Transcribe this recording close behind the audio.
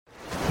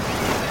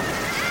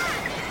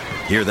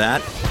Hear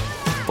that?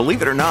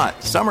 Believe it or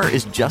not, summer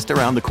is just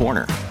around the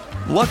corner.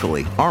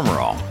 Luckily, Armor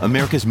All,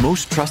 America's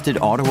most trusted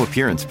auto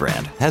appearance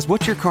brand, has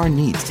what your car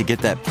needs to get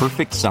that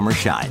perfect summer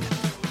shine.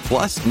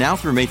 Plus, now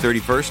through May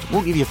 31st,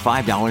 we'll give you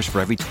 $5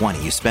 for every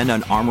 $20 you spend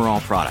on Armor All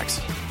products.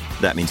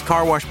 That means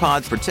car wash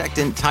pods,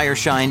 protectant, tire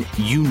shine,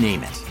 you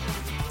name it.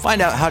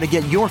 Find out how to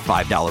get your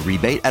 $5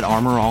 rebate at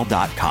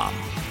armorall.com.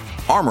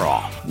 Armor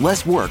All,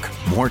 less work,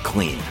 more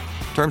clean.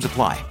 Terms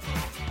apply.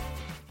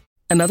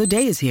 Another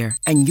day is here,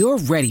 and you're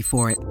ready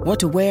for it. What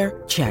to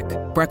wear? Check.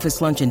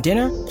 Breakfast, lunch, and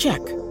dinner? Check.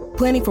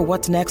 Planning for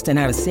what's next and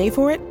how to save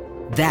for it?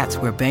 That's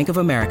where Bank of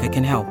America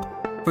can help.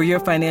 For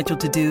your financial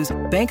to-dos,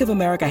 Bank of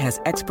America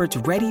has experts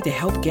ready to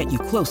help get you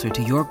closer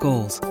to your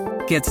goals.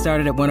 Get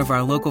started at one of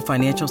our local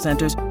financial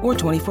centers or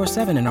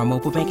 24/7 in our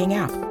mobile banking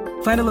app.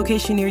 Find a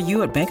location near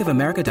you at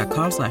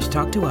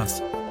bankofamerica.com/talktous.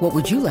 What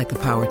would you like the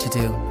power to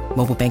do?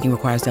 Mobile banking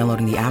requires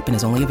downloading the app and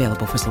is only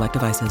available for select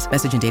devices.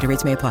 Message and data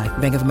rates may apply.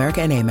 Bank of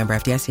America N.A., member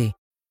FDIC.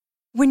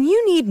 When you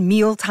need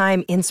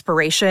mealtime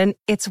inspiration,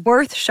 it's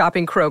worth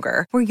shopping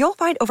Kroger, where you'll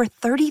find over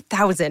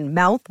 30,000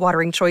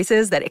 mouth-watering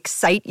choices that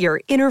excite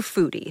your inner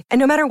foodie. And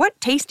no matter what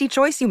tasty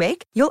choice you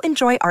make, you'll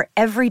enjoy our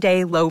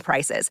everyday low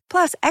prices,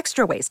 plus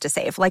extra ways to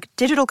save, like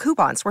digital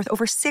coupons worth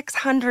over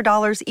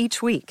 $600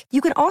 each week. You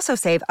can also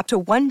save up to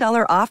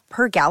 $1 off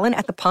per gallon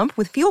at the pump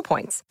with fuel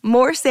points.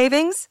 More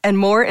savings and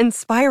more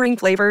inspiring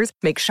flavors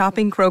make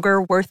shopping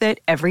Kroger worth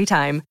it every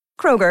time.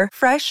 Kroger,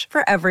 fresh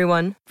for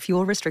everyone.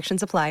 Fuel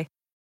restrictions apply.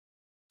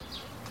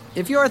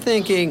 If you're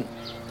thinking,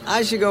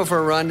 I should go for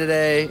a run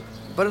today,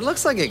 but it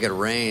looks like it could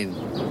rain,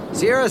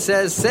 Sierra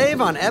says save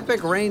on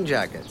epic rain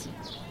jackets.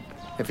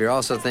 If you're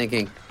also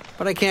thinking,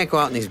 but I can't go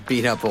out in these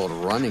beat-up old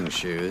running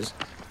shoes,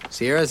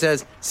 Sierra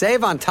says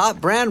save on top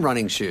brand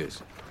running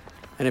shoes.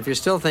 And if you're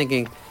still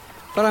thinking,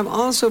 but I'm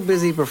also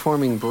busy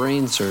performing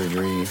brain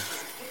surgery,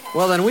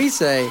 well then we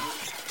say,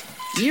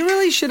 you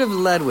really should have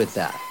led with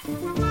that.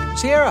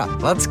 Sierra,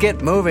 let's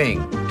get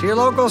moving to your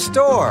local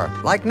store,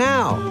 like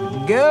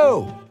now.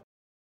 Go!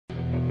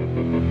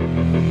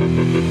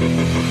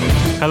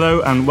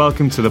 Hello and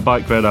welcome to the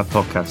Bike Radar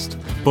podcast,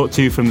 brought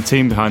to you from the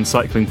team behind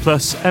Cycling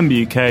Plus,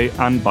 MBUK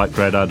and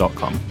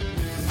BikeRadar.com.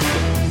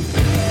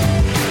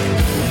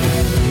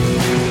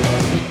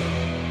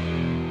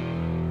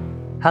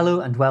 Hello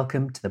and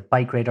welcome to the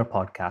Bike Radar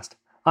podcast.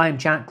 I am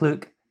Jack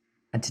Luke,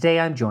 and today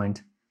I'm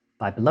joined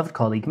by beloved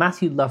colleague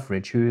Matthew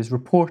Loveridge, who is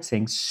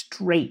reporting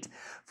straight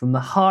from the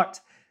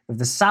heart of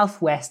the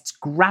Southwest's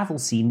gravel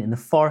scene in the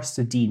Forest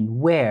of Dean,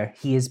 where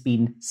he has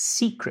been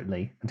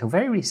secretly, until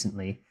very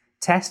recently,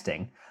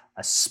 testing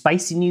a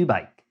spicy new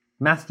bike.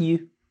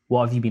 Matthew,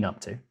 what have you been up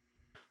to?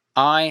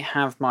 I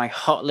have my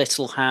hot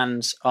little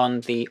hands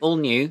on the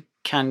all-new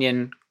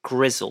Canyon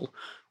Grizl,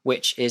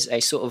 which is a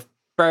sort of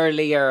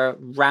burlier,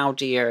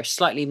 rowdier,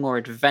 slightly more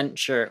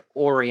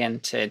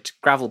adventure-oriented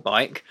gravel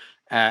bike,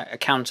 a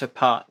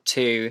counterpart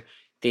to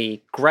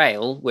the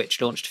Grizl,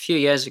 which launched a few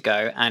years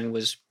ago and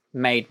was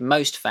made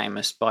most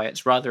famous by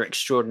its rather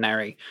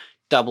extraordinary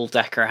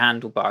double-decker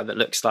handlebar that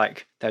looks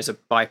like there's a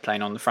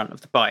biplane on the front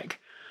of the bike.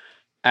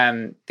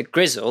 The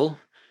Grizl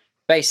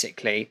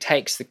basically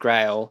takes the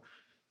Grizl,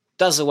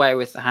 does away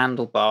with the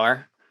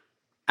handlebar,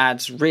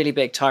 adds really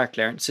big tyre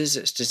clearances.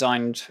 It's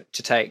designed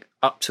to take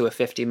up to a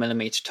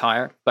 50mm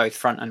tyre, both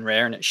front and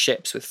rear, and it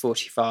ships with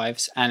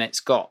 45s, and it's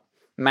got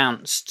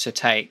mounts to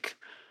take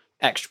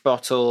extra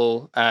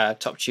bottle,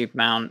 top tube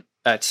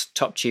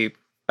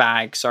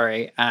bag,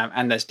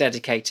 and there's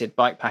dedicated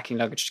bike packing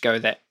luggage to go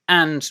with it.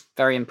 And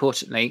very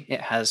importantly,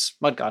 it has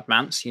mudguard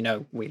mounts. You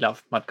know, we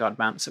love mudguard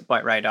mounts at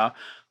Bike Radar.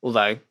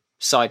 Although,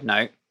 side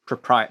note,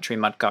 proprietary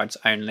mudguards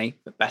only,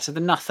 but better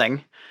than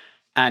nothing.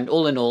 And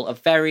all in all, a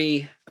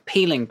very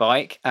appealing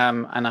bike.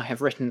 And I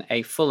have written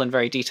a full and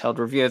very detailed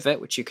review of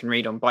it, which you can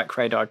read on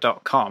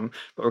bikeradar.com.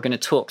 But we're going to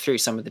talk through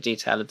some of the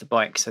detail of the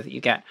bike so that you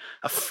get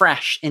a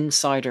fresh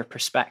insider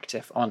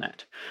perspective on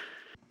it.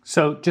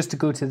 So just to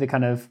go to the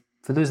kind of,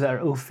 for those that are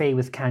au fait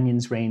with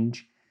Canyon's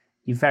range,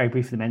 you very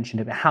briefly mentioned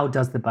it, but how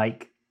does the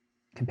bike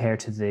compare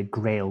to the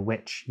Grizl,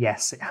 which,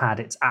 yes, it had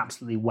its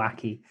absolutely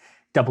wacky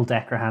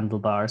double-decker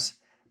handlebars,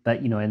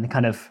 but, you know, in the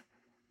kind of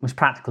most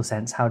practical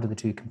sense, how do the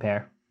two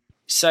compare?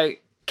 So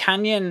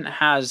Canyon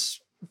has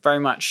very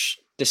much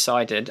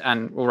decided,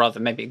 or rather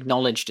maybe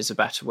acknowledged is a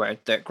better word,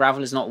 that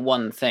gravel is not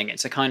one thing.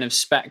 It's a kind of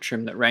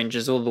spectrum that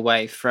ranges all the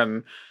way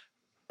from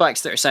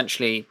bikes that are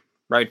essentially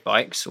road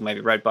bikes, or maybe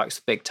road bikes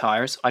with big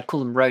tyres. I'd call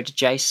them road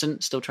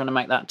adjacent, still trying to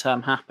make that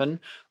term happen,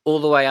 all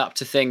the way up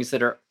to things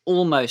that are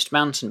almost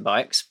mountain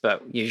bikes,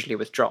 but usually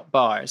with drop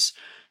bars.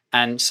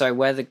 And so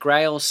where the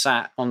Grizl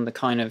sat on the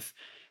kind of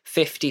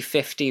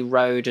 50-50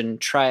 road and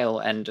trail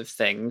end of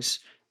things,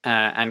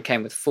 and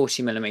came with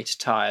 40mm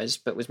tyres,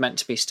 but was meant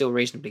to be still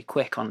reasonably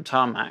quick on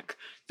tarmac,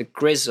 the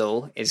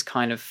Grizl is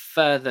kind of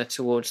further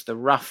towards the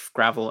rough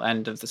gravel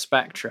end of the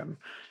spectrum,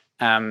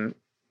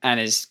 and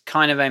is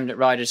kind of aimed at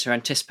riders who are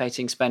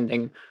anticipating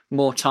spending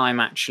more time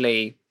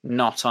actually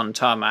not on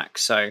tarmac.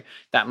 So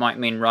that might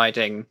mean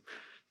riding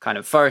kind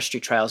of forestry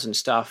trails and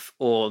stuff,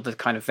 or the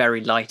kind of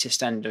very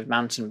lightest end of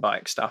mountain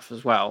bike stuff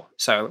as well.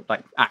 So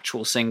like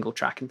actual single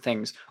track and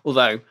things.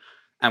 Although,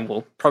 and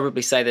we'll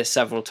probably say this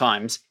several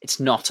times, it's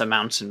not a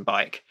mountain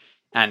bike.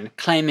 And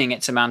claiming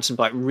it's a mountain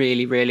bike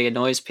really, really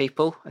annoys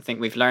people. I think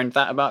we've learned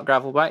that about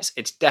gravel bikes.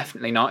 It's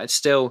definitely not. It's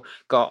still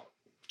got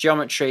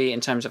geometry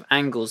in terms of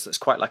angles that's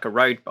quite like a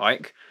road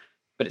bike,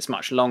 but it's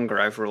much longer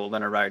overall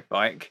than a road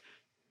bike.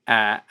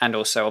 And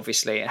also,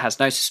 obviously, it has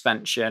no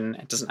suspension.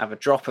 It doesn't have a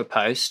dropper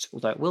post,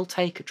 although it will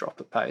take a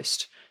dropper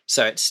post.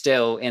 So it's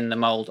still in the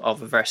mold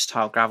of a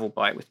versatile gravel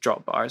bike with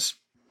drop bars.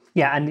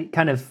 Yeah, and it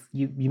kind of,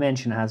 you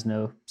mentioned it has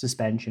no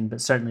suspension,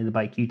 but certainly the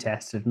bike you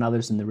tested and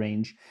others in the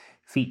range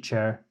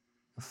feature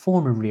a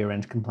form of rear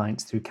end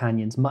compliance through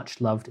Canyon's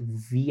much loved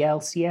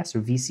VLCS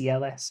or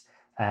VCLS.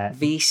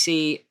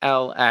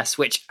 VCLS,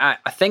 which I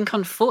think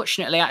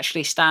unfortunately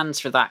actually stands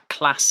for that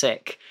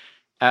classic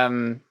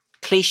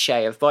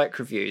cliche of bike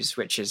reviews,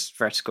 which is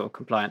vertical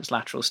compliance,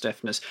 lateral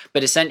stiffness.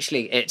 But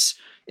essentially it's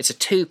a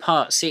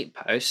two-part seat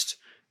post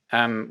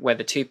where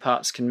the two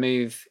parts can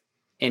move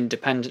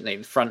independently,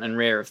 the front and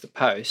rear of the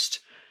post,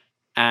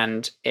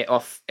 and it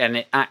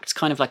acts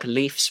kind of like a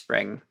leaf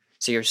spring.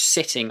 So you're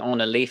sitting on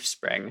a leaf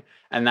spring,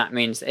 and that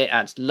means it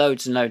adds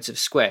loads and loads of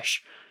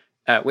squish,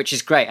 which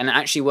is great, and it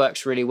actually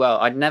works really well.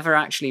 I'd never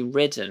actually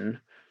ridden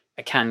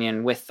a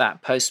Canyon with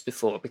that post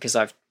before, because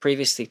I've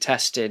previously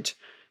tested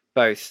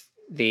both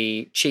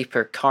the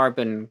cheaper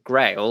carbon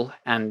Grizl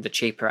and the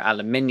cheaper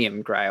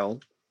aluminium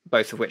Grizl,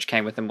 both of which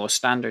came with a more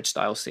standard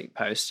style seat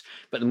post.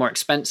 But the more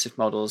expensive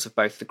models of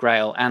both the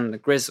Grizl and the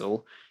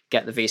Grizl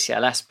get the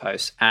VCLS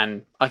post,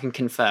 and I can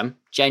confirm,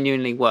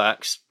 genuinely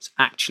works. It's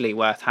actually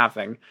worth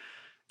having.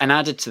 And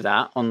added to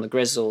that, on the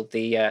Grizl,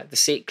 the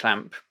seat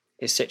clamp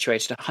is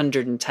situated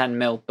 110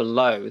 mil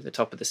below the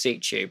top of the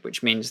seat tube,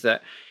 which means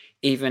that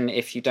even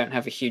if you don't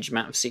have a huge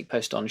amount of seat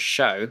post on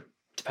show,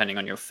 depending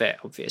on your fit,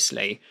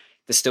 obviously,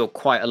 there's still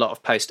quite a lot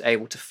of post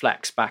able to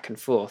flex back and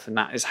forth, and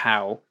that is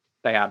how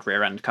they add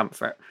rear end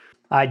comfort.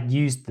 I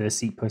used the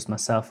seat post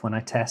myself when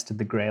I tested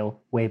the Grizl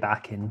way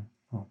back in,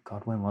 oh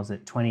God, when was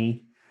it?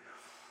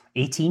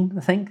 2018,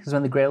 I think, is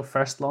when the Grizl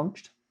first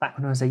launched, back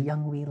when I was a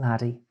young wee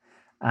laddie.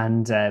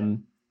 And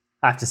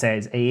I have to say,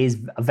 it is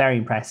a very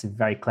impressive,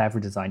 very clever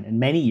design. And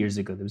many years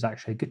ago, there was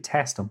actually a good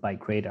test on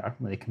Bike Radar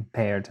where they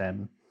compared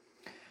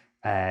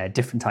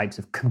different types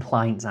of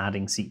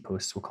compliance-adding seat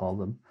posts, we'll call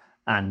them.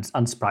 And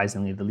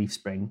unsurprisingly, the leaf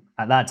spring,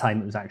 at that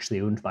time, it was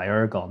actually owned by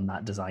Ergon,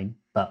 that design,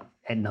 but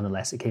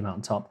nonetheless, it came out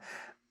on top.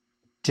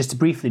 Just to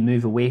briefly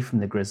move away from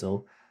the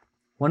Grizl,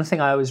 one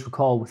thing I always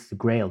recall with the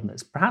Grizl, and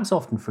it's perhaps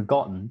often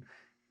forgotten,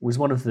 was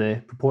one of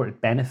the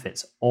purported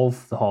benefits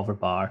of the hover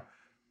bar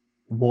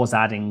was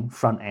adding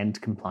front-end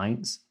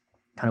compliance.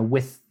 Kind of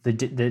with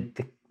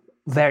the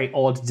very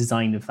odd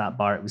design of that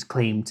bar, it was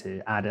claimed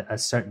to add a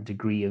certain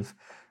degree of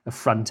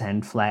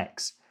front-end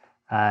flex.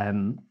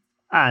 And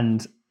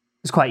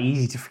it was quite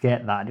easy to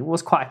forget that. It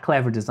was quite a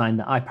clever design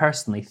that I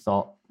personally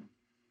thought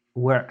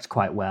worked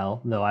quite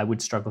well, though I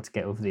would struggle to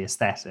get over the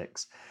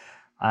aesthetics.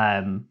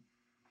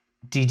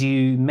 Did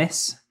you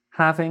miss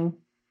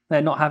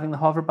not having the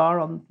hover bar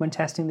on when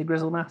testing the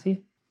Grizl, Matthew?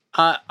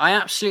 I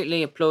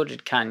absolutely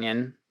applauded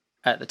Canyon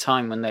at the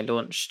time when they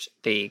launched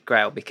the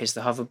Grizl, because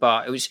the hover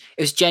bar, it was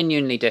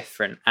genuinely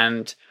different,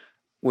 and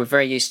we're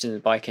very used in the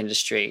bike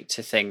industry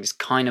to things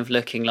kind of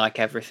looking like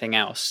everything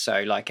else.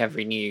 So like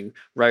every new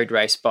road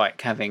race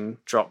bike having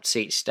dropped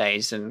seat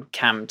stays and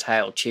cam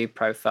tail tube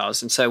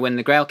profiles. And so when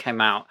the Grizl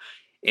came out,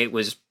 it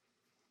was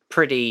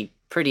pretty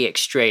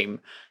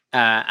extreme.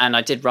 And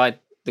I did ride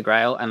the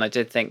Grizl, and I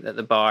did think that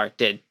the bar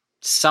did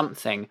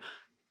something.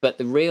 But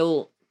the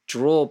real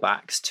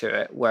drawbacks to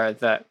it were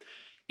that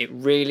it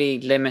really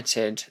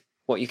limited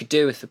what you could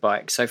do with the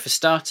bike. So for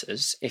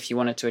starters, if you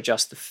wanted to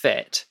adjust the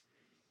fit,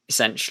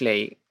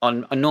 essentially,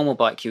 on a normal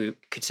bike, you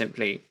could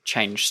simply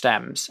change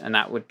stems, and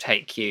that would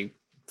take you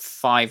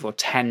 5 or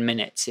 10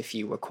 minutes if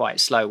you were quite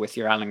slow with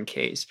your Allen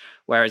keys.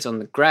 Whereas on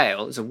the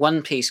Grizl, it's a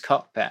one-piece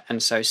cockpit,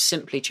 and so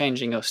simply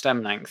changing your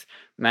stem length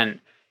meant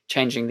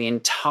changing the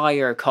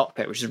entire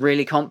cockpit, which is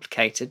really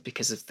complicated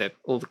because of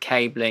all the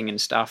cabling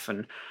and stuff,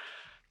 and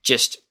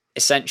just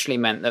essentially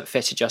meant that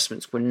fit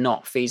adjustments were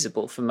not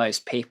feasible for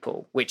most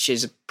people, which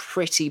is a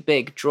pretty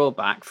big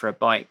drawback for a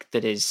bike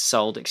that is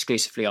sold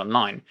exclusively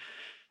online.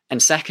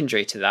 And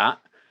secondary to that,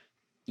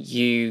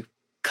 you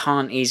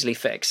can't easily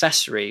fit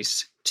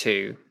accessories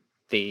to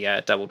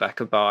the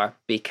double-decker bar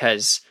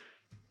because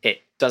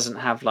it doesn't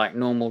have like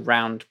normal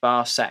round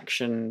bar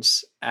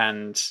sections,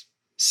 and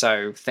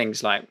so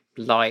things like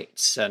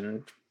lights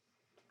and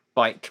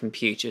bike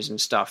computers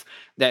and stuff.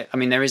 I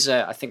think there's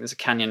a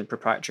Canyon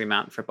proprietary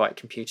mount for a bike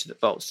computer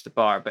that bolts to the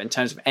bar, but in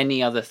terms of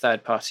any other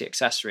third-party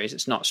accessories,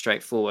 it's not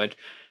straightforward.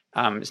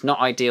 It's not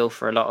ideal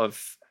for a lot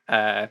of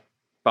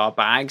bar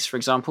bags, for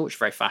example, which are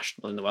very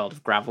fashionable in the world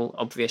of gravel,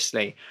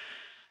 obviously.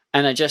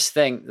 And I just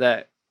think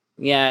that,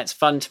 yeah, it's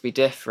fun to be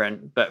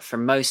different, but for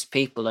most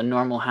people, a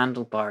normal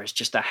handlebar is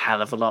just a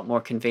hell of a lot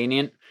more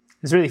convenient.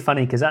 It's really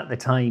funny because at the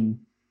time,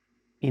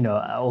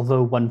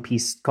 although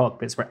one-piece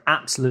cockpits were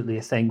absolutely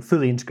a thing,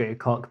 fully integrated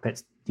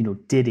cockpits,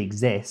 did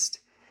exist.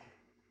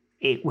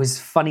 It was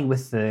funny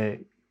with the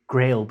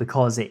Grail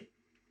because it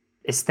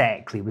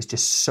aesthetically was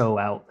just so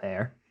out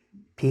there.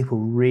 People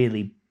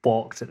really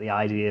balked at the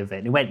idea of it.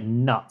 And it went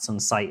nuts on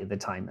site at the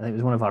time. And it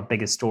was one of our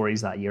biggest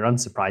stories that year,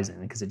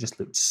 unsurprisingly, because it just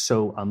looked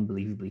so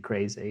unbelievably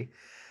crazy.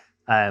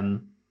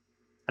 And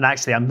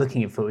actually, I'm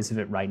looking at photos of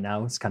it right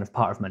now. It's kind of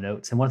part of my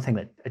notes. And one thing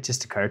that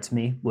just occurred to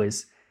me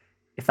was,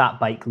 if that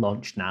bike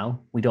launched now,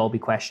 we'd all be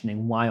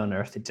questioning why on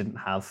earth it didn't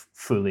have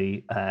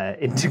fully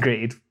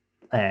integrated,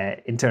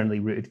 internally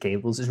routed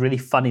cables. It's really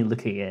funny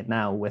looking at it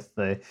now with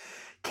the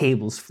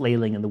cables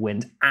flailing in the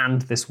wind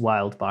and this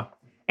wild bar.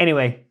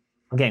 Anyway,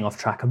 I'm getting off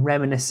track. I'm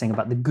reminiscing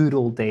about the good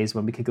old days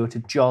when we could go to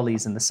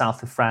Jolly's in the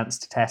south of France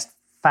to test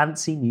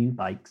fancy new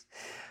bikes.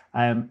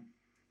 In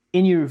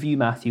your review,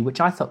 Matthew, which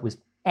I thought was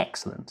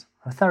excellent,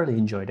 I thoroughly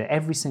enjoyed it.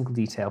 Every single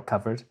detail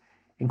covered,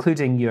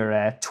 including your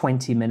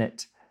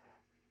 20-minute,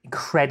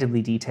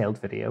 incredibly detailed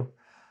video.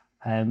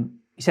 You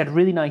said a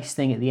really nice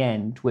thing at the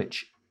end,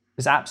 which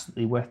is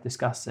absolutely worth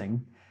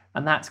discussing,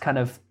 and that's kind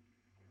of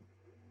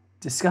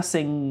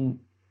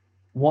discussing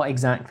what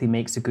exactly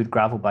makes a good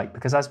gravel bike,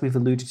 because as we've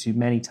alluded to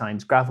many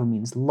times, gravel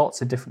means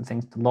lots of different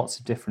things to lots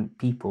of different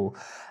people.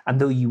 And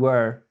though you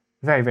were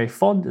very, very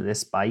fond of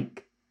this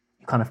bike,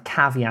 you kind of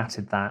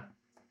caveated that.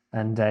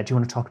 And do you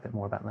want to talk a bit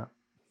more about that?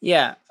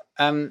 Yeah,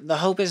 the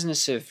whole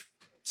business of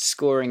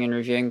scoring and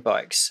reviewing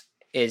bikes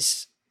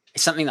is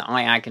something that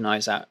I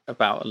agonize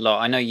about a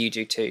lot. I know you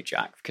do too,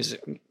 Jack, because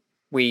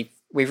we've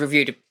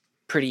reviewed a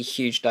pretty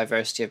huge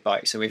diversity of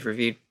bikes. So we've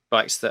reviewed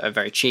bikes that are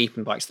very cheap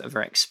and bikes that are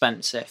very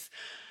expensive.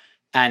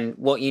 And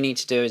what you need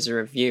to do as a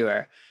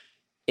reviewer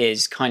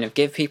is kind of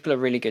give people a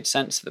really good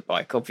sense of the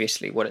bike.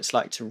 Obviously, what it's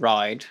like to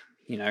ride,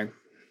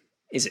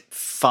 is it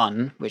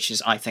fun, which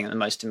is, I think, the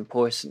most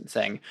important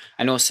thing,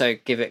 and also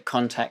give it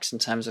context in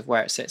terms of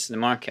where it sits in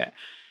the market.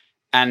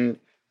 And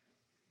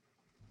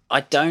I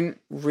don't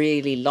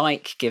really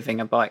like giving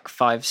a bike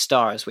 5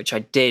 stars, which I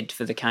did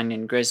for the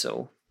Canyon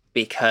Grizl,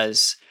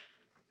 because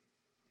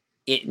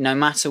no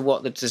matter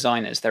what the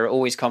design is, there are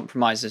always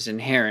compromises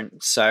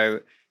inherent. So,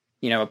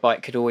 a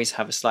bike could always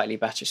have a slightly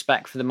better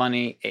spec for the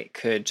money. It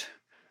could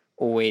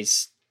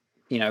always,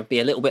 be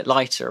a little bit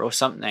lighter or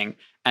something.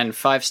 And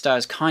 5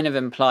 stars kind of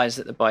implies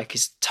that the bike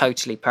is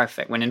totally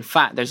perfect, when in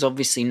fact, there's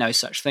obviously no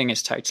such thing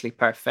as totally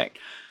perfect.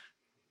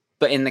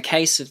 But in the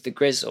case of the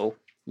Grizl,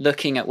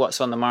 looking at what's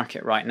on the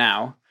market right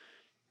now,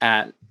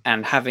 and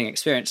having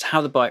experienced how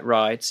the bike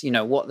rides,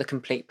 what the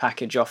complete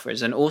package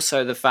offers, and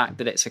also the fact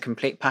that it's a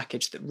complete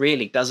package that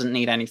really doesn't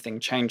need anything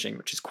changing,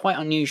 which is quite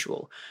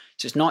unusual.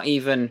 So it's not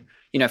even,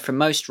 for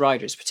most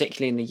riders,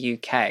 particularly in the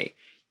UK,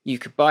 you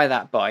could buy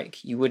that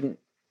bike, you wouldn't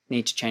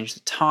need to change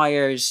the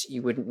tires,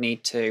 you wouldn't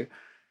need to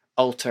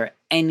alter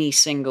any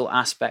single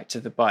aspect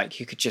of the bike.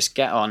 You could just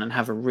get on and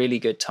have a really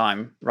good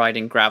time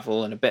riding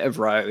gravel and a bit of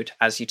road,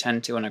 as you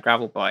tend to on a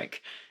gravel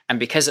bike. And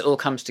because it all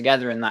comes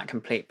together in that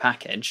complete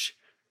package,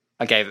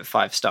 I gave it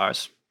 5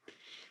 stars.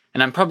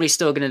 And I'm probably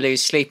still going to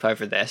lose sleep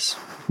over this,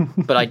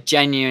 but I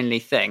genuinely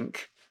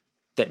think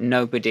that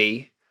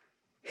nobody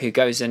who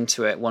goes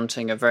into it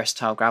wanting a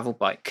versatile gravel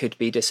bike could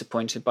be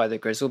disappointed by the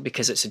Grizl,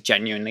 because it's a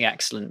genuinely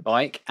excellent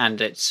bike,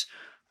 and it's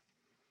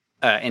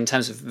in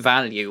terms of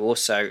value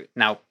also.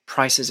 Now,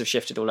 prices have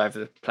shifted all over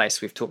the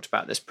place. We've talked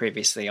about this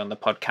previously on the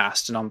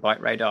podcast and on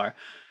Bike Radar.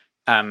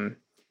 And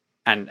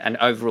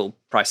overall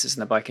prices in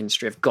the bike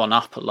industry have gone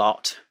up a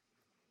lot.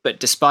 But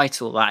despite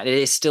all that, it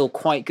is still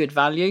quite good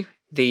value.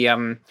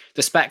 The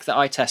spec that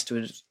I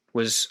tested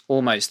was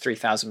almost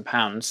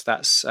 £3,000.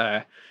 That's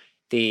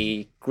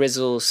the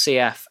Grizl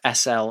CF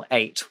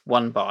SL8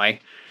 one-by.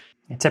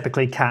 A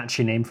typically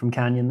catchy name from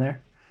Canyon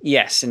there.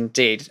 Yes,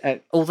 indeed.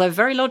 Although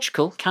very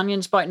logical,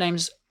 Canyon's bike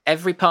names,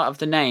 every part of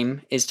the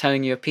name is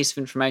telling you a piece of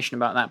information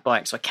about that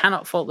bike. So I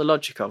cannot fault the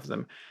logic of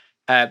them.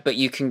 But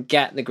you can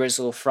get the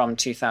Grizl from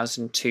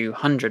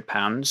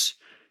 £2,200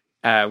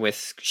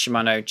 with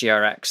Shimano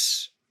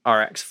GRX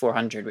RX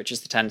 400, which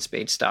is the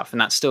 10-speed stuff. And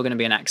that's still going to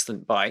be an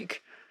excellent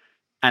bike.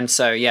 And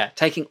so, yeah,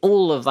 taking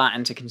all of that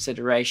into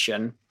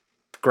consideration,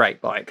 great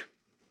bike.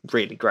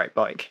 Really great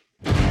bike.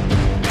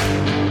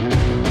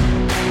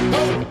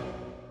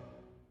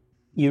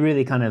 You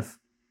really kind of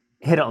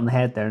hit it on the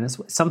head there. And it's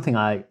something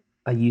I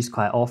use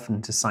quite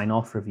often to sign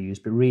off reviews,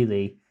 but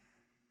really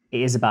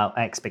it is about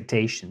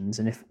expectations.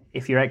 And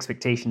if your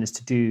expectation is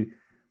to do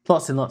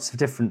lots and lots of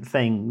different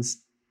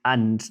things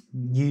and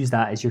use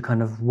that as your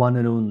kind of one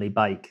and only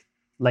bike,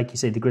 like you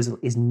say, the Grizl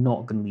is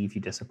not going to leave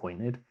you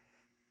disappointed.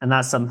 And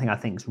that's something I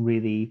think is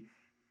really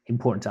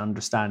important to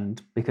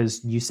understand,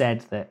 because you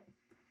said that,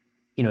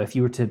 if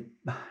you were to,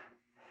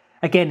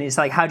 again, it's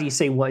like, how do you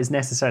say what is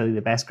necessarily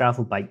the best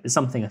gravel bike? It's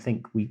something I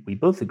think we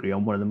both agree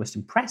on. One of the most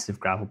impressive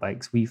gravel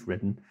bikes we've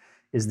ridden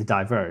is the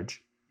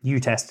Diverge. You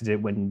tested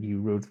it when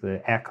you rode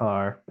the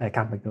Ekar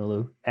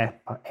Campagnolo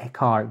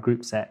Ekar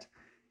group set,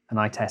 and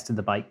I tested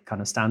the bike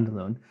kind of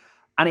standalone.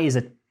 And it is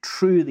a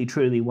truly,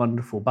 truly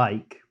wonderful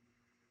bike.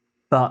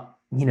 But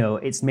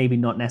it's maybe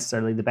not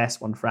necessarily the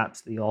best one for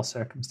absolutely all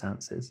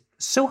circumstances.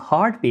 So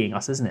hard being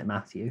us, isn't it,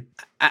 Matthew?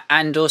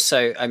 And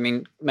also, I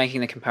mean,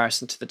 making the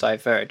comparison to the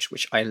Diverge,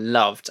 which I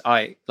loved.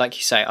 Like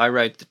you say, I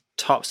rode the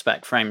top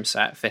spec frame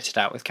set fitted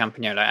out with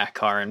Campagnolo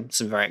Ekar and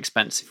some very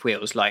expensive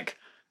wheels, like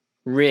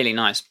really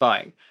nice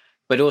bike,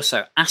 but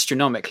also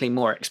astronomically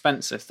more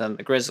expensive than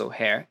the Grizl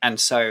here. And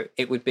so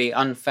it would be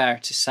unfair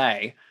to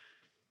say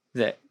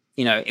that,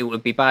 it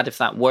would be bad if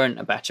that weren't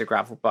a better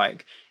gravel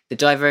bike. The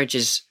Diverge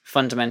is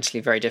fundamentally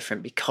very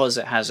different because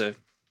it has a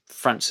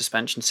front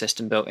suspension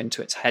system built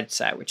into its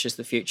headset, which is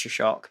the Future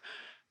Shock.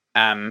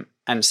 And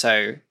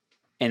so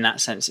in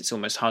that sense, it's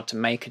almost hard to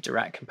make a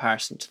direct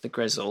comparison to the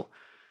Grizl.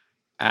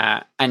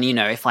 And,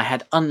 if I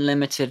had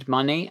unlimited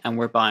money and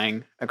were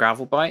buying a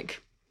gravel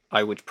bike,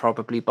 I would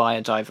probably buy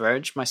a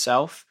Diverge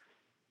myself.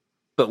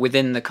 But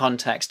within the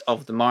context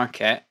of the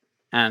market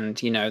and,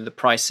 the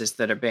prices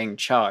that are being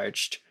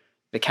charged,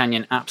 the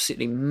Canyon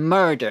absolutely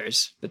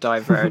murders the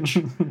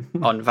Diverge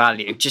on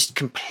value, just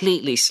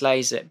completely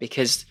slays it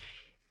because,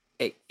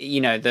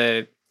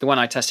 the one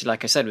I tested,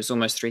 like I said, was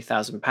almost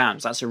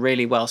 £3,000. That's a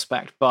really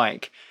well-spec'd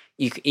bike.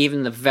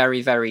 Even the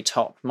very, very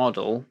top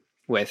model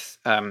with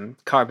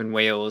carbon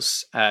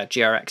wheels,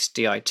 GRX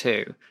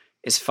Di2,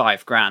 is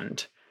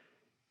 £5,000,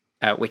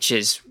 which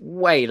is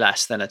way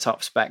less than a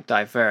top spec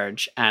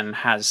Diverge and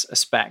has a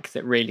spec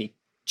that really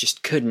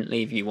just couldn't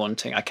leave you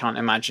wanting. I can't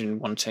imagine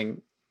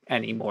wanting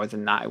any more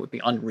than that. It would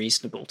be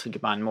unreasonable to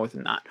demand more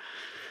than that.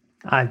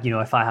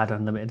 If I had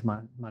unlimited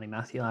money,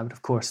 Matthew, I would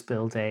of course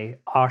build a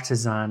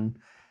artisan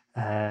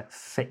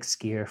fixed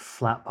gear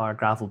flat bar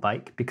gravel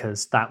bike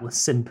because that will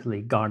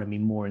simply garner me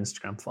more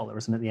Instagram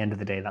followers. And at the end of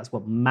the day, that's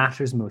what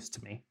matters most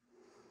to me.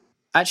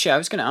 Actually, I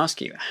was going to ask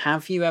you,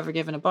 have you ever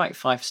given a bike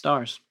 5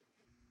 stars?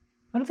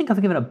 I don't think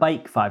I've given a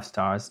bike 5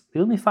 stars.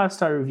 The only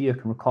 5-star review I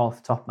can recall off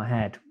the top of my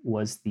head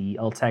was the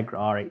Ultegra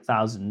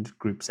R8000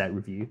 group set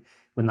review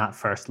when that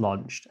first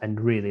launched. And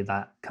really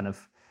that kind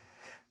of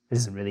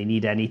doesn't really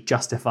need any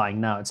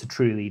justifying now. It's a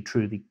truly,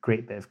 truly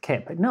great bit of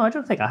kit. But no, I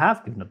don't think I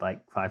have given a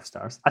bike 5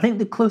 stars. I think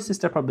the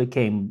closest I probably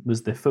came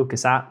was the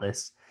Focus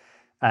Atlas,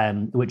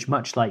 which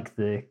much like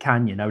the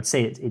Canyon, I would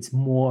say it's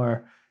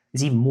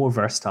even more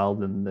versatile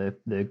than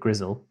the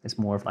Grizl. It's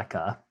more of like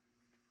a,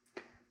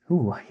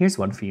 ooh, here's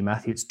one for you,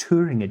 Matthew. It's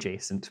touring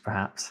adjacent,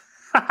 perhaps.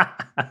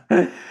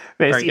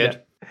 Very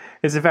good.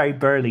 It's a very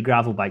burly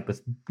gravel bike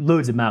with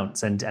loads of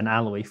mounts and an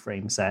alloy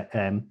frame set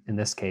in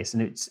this case.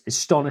 And it's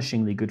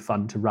astonishingly good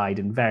fun to ride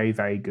and very,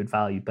 very good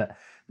value. But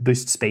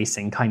boost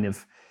spacing kind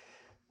of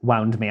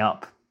wound me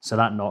up. So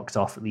that knocked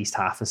off at least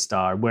half a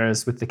star.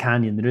 Whereas with the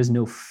Canyon, there is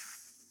no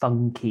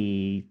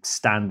funky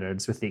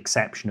standards with the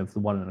exception of the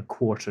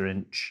 1.25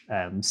 inch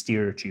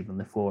steerer tube on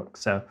the fork.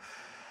 So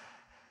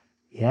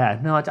yeah,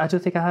 no, I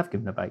don't think I have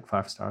given a bike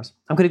 5 stars.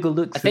 I'm going to go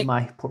look through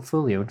my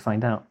portfolio and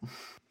find out.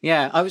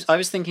 Yeah, I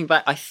was thinking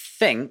back. I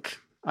think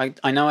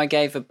I know I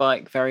gave a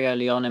bike very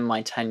early on in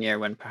my tenure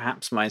when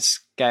perhaps my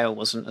scale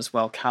wasn't as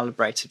well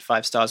calibrated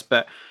 5 stars,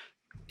 but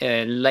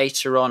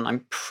later on,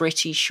 I'm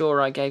pretty sure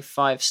I gave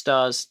 5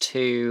 stars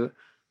to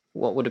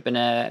what would have been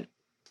a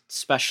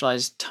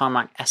Specialized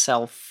Tarmac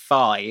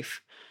SL5,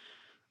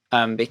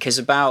 because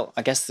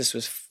I guess this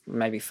was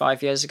maybe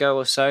 5 years ago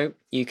or so,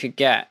 you could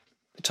get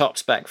the top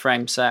spec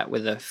frame set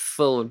with a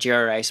full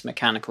Dura-Ace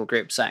mechanical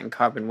group set and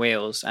carbon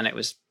wheels, and it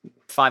was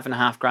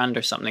 $5,500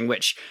 or something,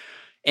 which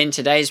in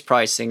today's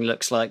pricing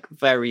looks like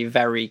very,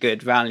 very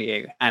good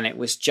value. And it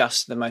was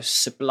just the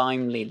most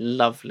sublimely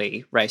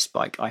lovely race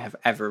bike I have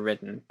ever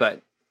ridden.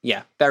 But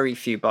yeah, very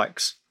few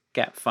bikes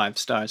get 5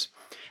 stars.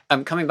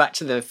 Coming back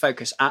to the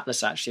Focus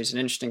Atlas, actually, is an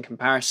interesting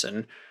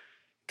comparison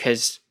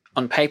because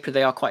on paper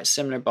they are quite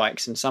similar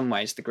bikes in some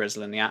ways, the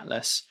Grizl and the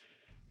Atlas.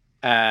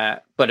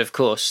 But of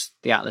course,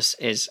 the Atlas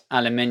is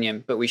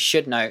aluminium. But we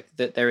should note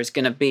that there is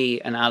going to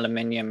be an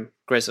aluminium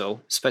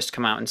Grizl. It's supposed to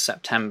come out in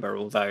September,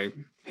 although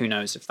who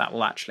knows if that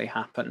will actually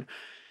happen.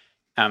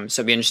 So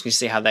it'll be interesting to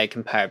see how they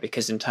compare,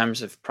 because in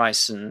terms of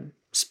price and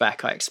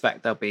spec, I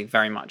expect they'll be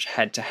very much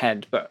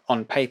head-to-head. But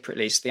on paper, at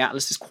least, the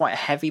Atlas is quite a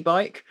heavy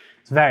bike.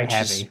 It's very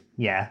heavy,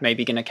 yeah.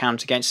 Maybe going to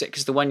count against it,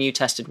 because the one you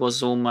tested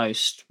was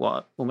almost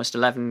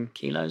 11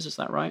 kilos, is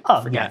that right?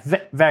 Oh, yeah,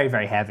 very,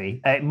 very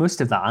heavy. Most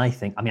of that, I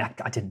think,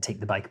 I didn't take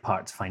the bike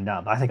apart to find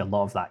out, but I think a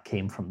lot of that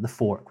came from the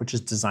fork, which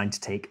is designed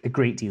to take a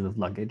great deal of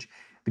luggage.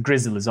 The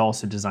Grizl is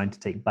also designed to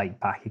take bike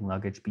packing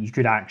luggage, but you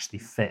could actually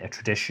fit a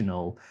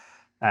traditional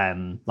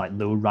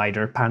low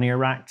rider pannier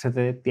rack to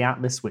the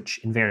Atlas, which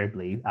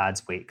invariably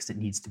adds weight because it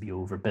needs to be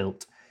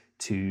overbuilt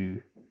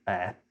to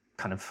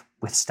kind of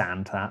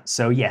withstand that.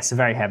 So yes, a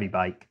very heavy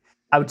bike.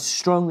 I would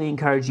strongly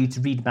encourage you to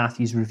read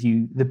Matthew's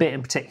review. The bit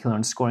in particular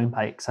on scoring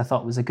bikes I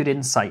thought was a good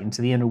insight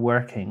into the inner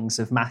workings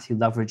of Matthew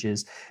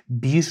Loveridge's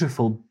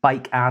beautiful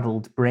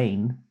bike-addled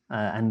brain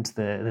and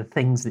the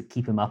things that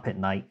keep him up at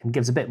night, and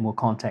gives a bit more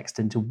context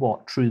into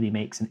what truly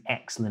makes an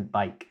excellent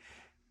bike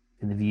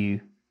in the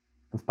view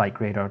of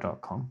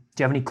bikeradar.com.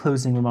 Do you have any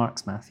closing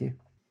remarks, Matthew?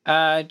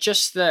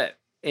 Just that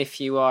if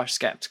you are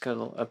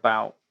skeptical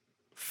about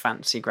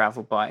fancy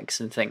gravel bikes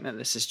and think that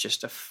this is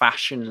just a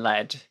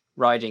fashion-led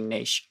riding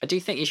niche, I do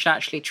think you should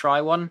actually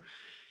try one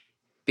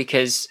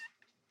because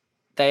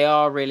they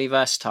are really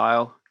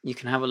versatile. You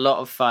can have a lot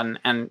of fun.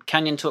 And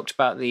Canyon talked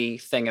about the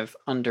thing of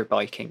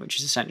underbiking, which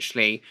is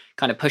essentially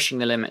kind of pushing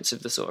the limits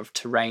of the sort of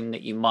terrain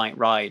that you might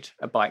ride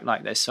a bike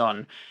like this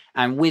on.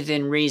 And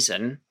within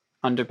reason,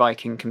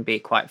 underbiking can be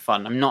quite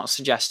fun. I'm not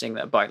suggesting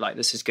that a bike like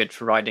this is good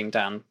for riding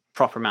down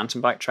proper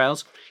mountain bike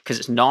trails, because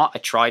it's not. I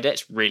tried it.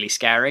 It's really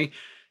scary.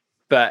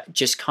 But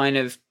just kind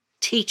of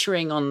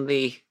teetering on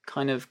the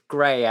kind of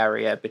grey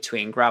area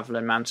between gravel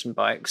and mountain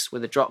bikes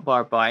with a drop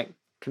bar bike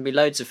can be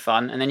loads of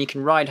fun, and then you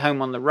can ride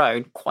home on the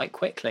road quite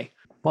quickly.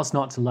 What's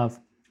not to love?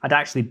 I'd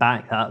actually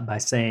back that by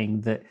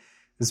saying that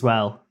as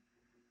well,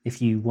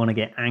 if you want to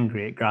get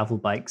angry at gravel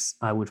bikes,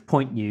 I would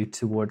point you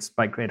towards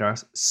Bike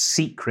Radar's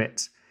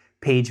secret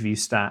page view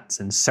stats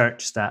and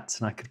search stats,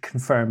 and I could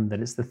confirm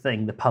that it's the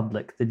thing the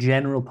public, the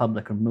general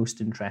public, are most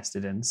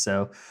interested in,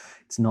 so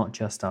it's not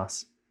just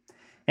us.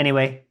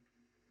 Anyway,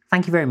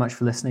 thank you very much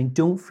for listening.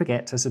 Don't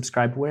forget to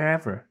subscribe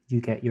wherever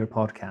you get your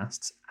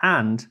podcasts,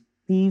 and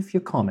leave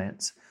your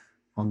comments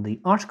on the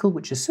article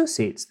which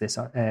associates this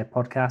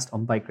podcast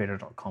on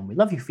bikeradar.com. We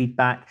love your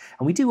feedback,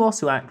 and we do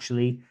also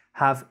actually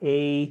have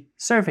a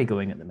survey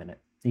going at the minute.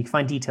 You can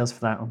find details for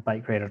that on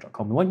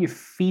bikeradar.com. We want your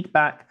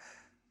feedback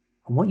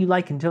on what you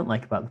like and don't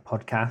like about the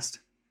podcast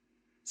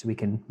so we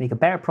can make a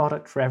better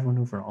product for everyone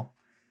overall.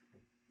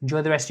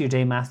 Enjoy the rest of your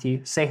day,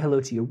 Matthew. Say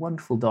hello to your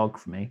wonderful dog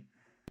for me.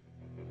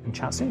 And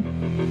chat soon.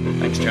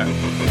 Thanks, Jack.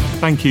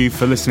 Thank you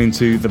for listening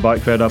to the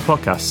Bike Radar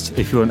podcast.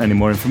 If you want any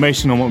more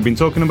information on what we've been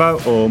talking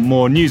about or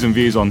more news and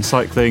views on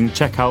cycling,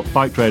 check out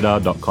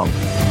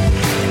bikeradar.com.